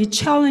 story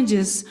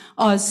challenges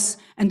us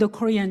and the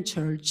Korean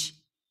church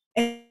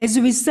as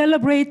we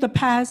celebrate the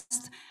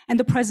past and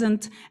the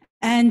present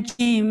and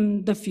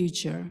dream the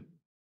future.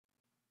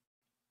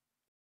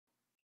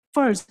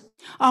 First,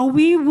 are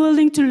we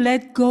willing to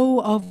let go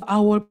of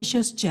our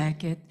precious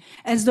jacket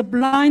as the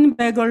blind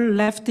beggar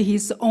left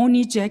his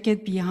only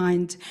jacket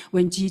behind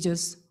when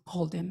Jesus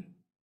called him?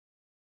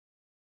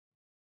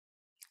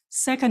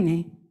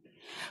 Secondly,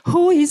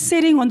 who is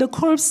sitting on the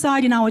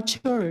curbside in our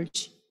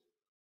church,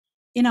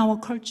 in our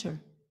culture?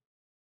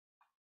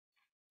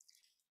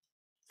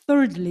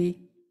 Thirdly,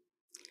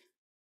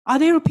 are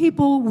there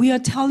people we are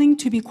telling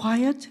to be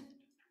quiet?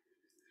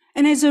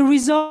 And as a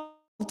result,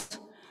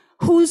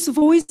 whose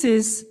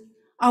voices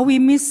are we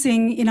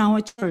missing in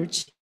our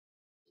church,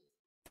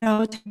 at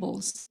our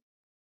tables?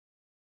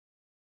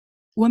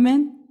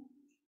 Women,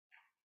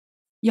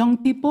 young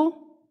people,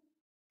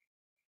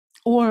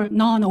 or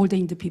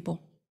non-ordained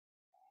people?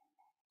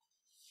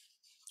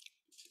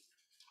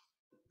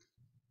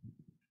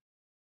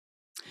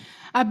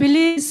 I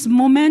believe this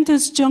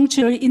momentous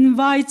juncture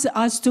invites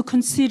us to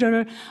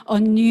consider a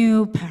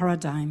new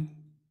paradigm.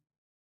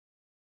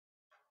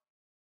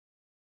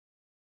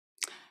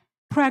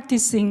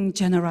 Practicing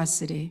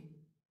generosity.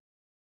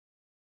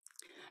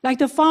 Like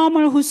the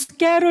farmer who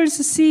scatters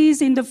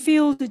seeds in the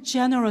field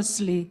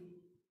generously.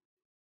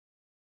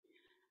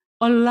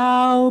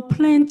 Allow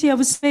plenty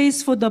of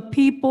space for the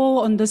people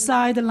on the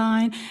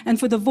sideline and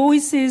for the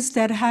voices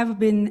that have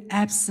been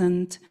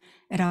absent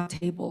at our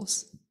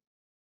tables.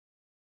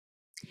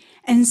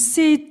 And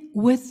sit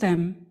with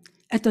them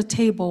at the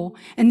table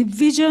and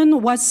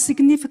envision what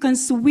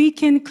significance we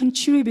can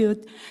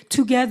contribute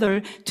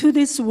together to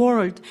this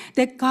world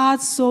that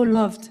God so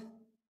loved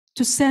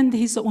to send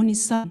his only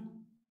son.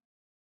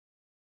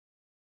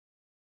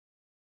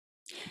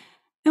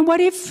 And what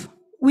if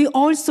we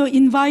also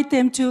invite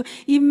them to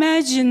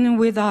imagine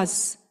with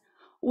us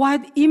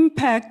what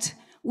impact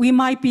we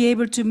might be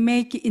able to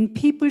make in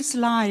people's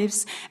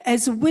lives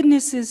as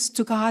witnesses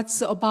to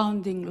God's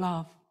abounding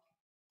love?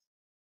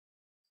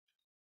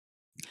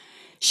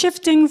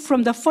 Shifting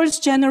from the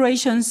first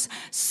generation's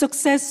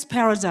success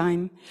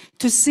paradigm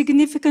to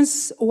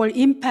significance or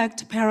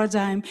impact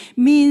paradigm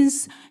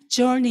means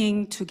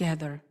journeying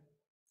together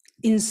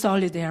in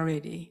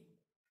solidarity.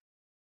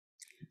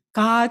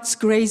 God's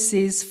grace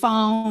is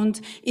found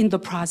in the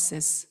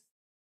process.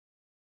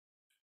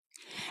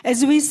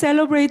 As we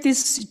celebrate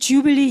this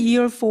Jubilee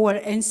year for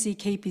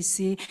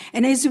NCKPC,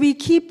 and as we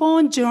keep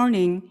on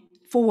journeying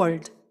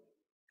forward,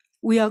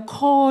 we are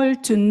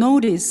called to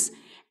notice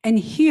and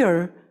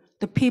hear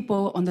the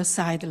people on the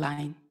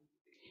sideline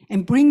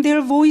and bring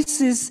their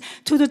voices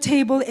to the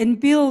table and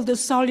build the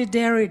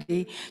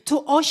solidarity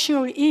to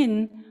usher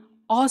in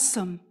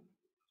awesome,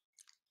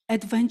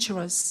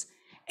 adventurous,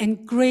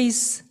 and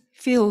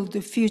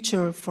grace-filled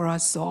future for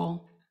us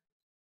all.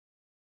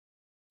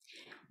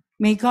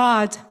 May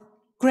God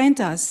grant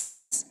us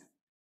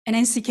an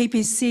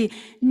NCKPC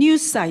new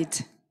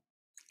sight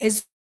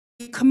as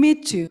we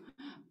commit to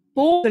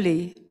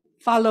boldly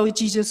follow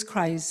Jesus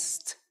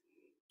Christ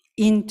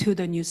into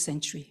the new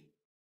century.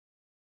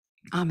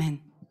 Amen.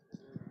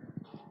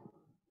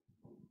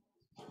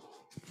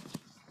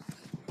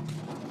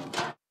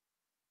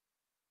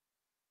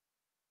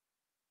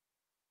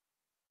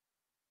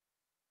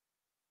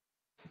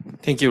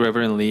 Thank you,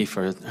 Reverend Lee,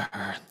 for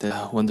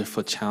the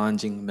wonderful,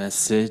 challenging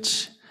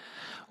message.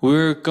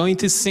 We're going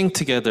to sing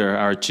together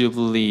our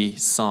Jubilee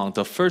song,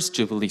 the first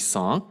Jubilee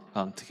song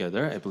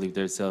together. I believe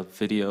there's a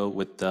video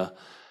with the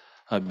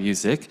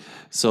music.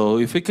 So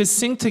if we could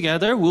sing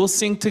together, we'll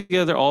sing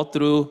together all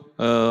through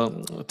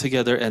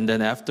together, and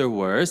then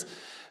afterwards,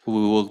 we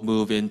will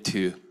move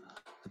into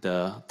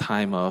the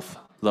time of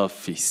love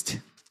feast.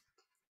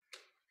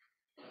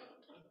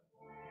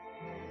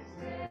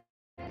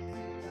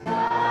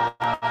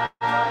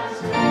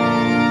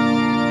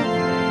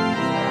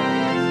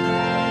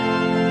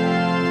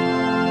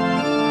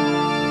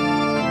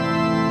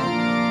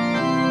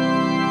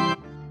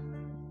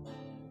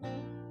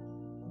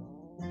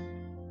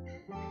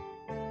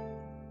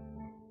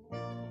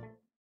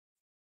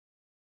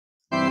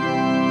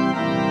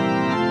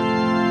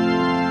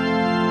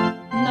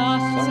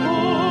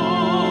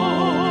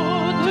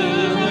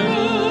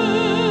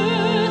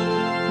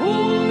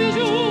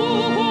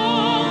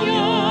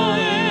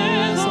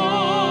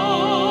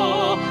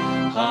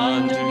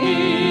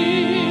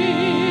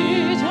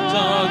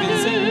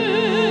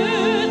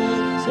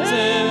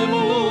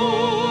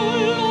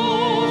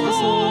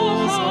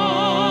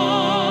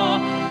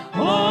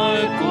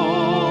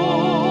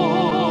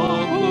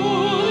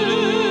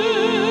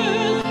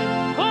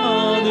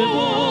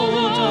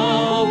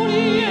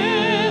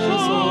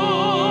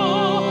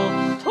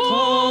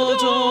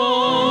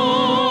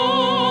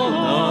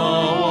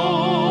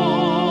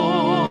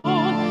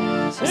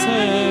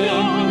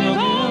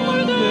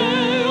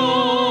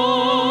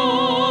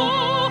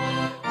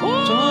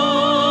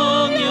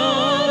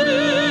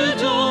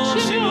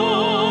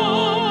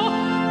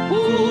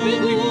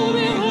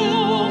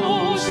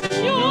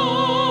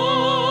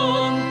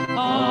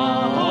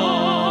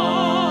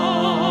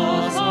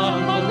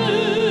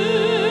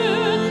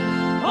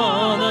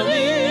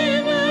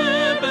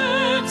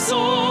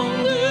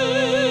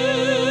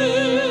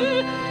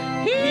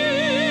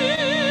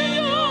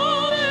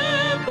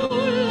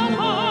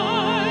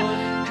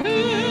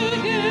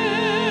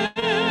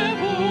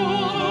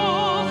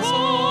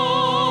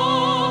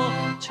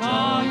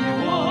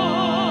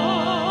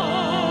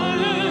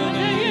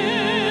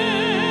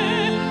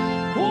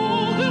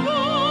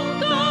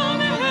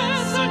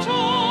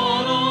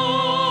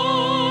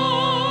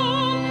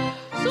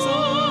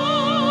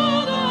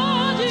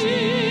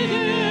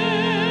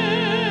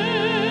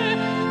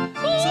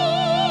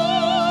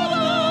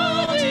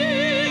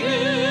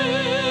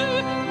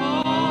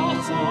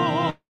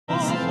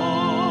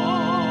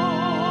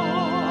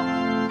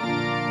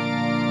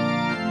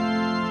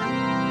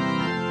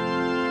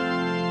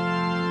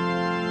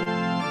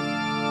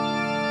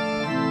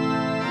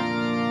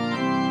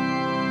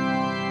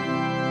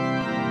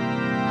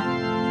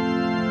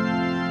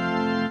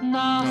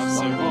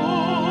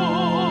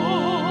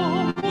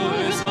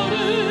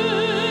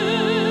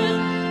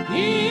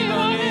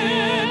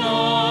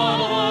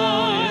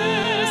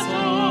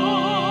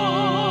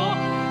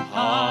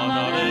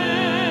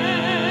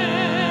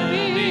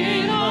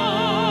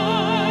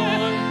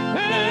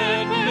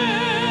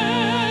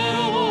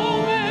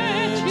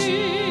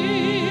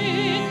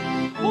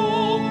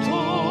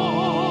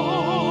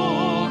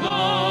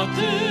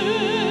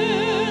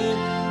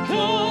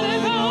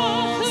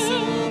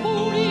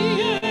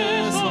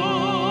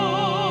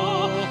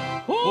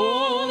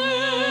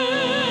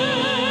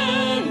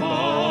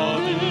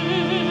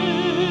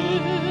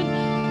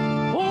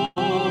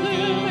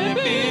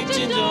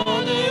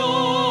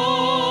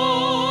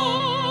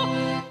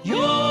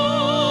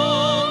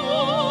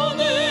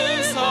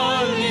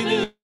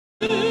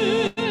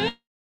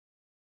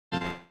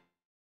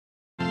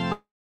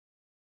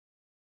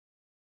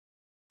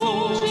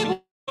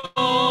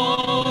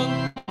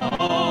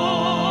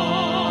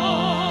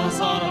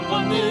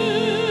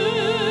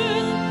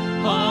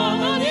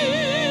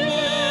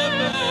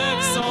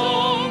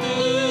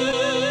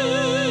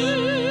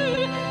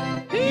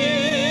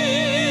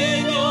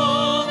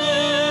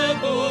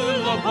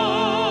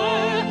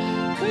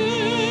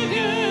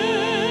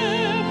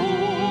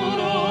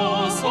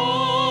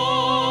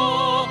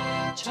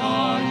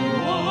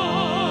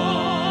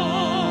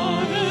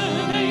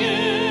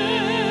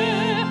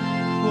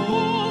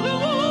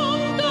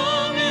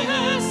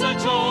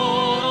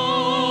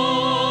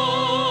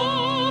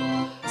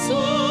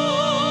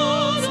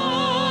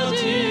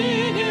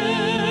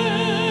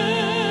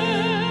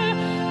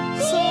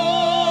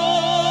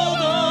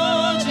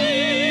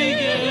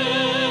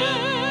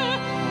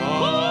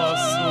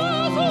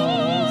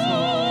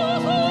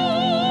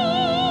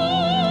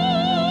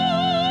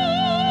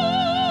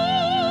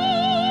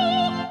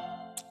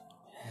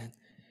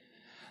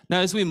 Now,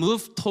 as we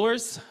move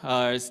towards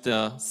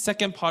the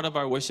second part of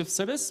our worship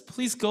service,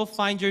 please go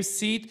find your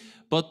seat,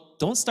 but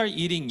don't start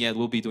eating yet.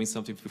 We'll be doing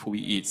something before we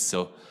eat.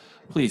 So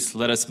please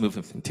let us move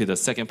into the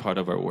second part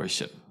of our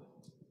worship.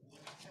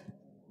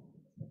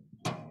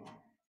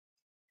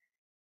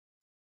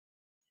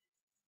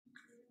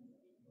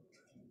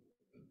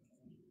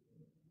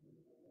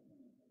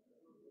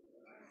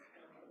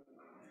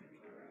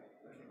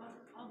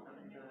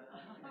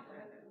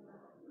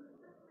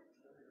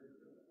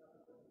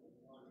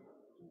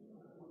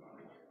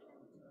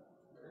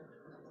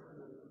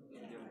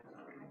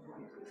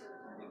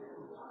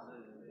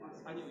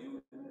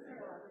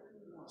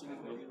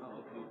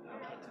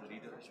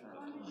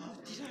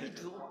 Did I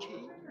do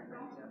okay?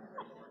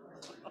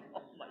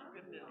 Oh my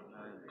goodness.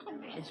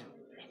 해줘.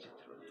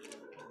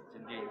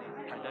 전개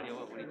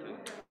달달이와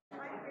우리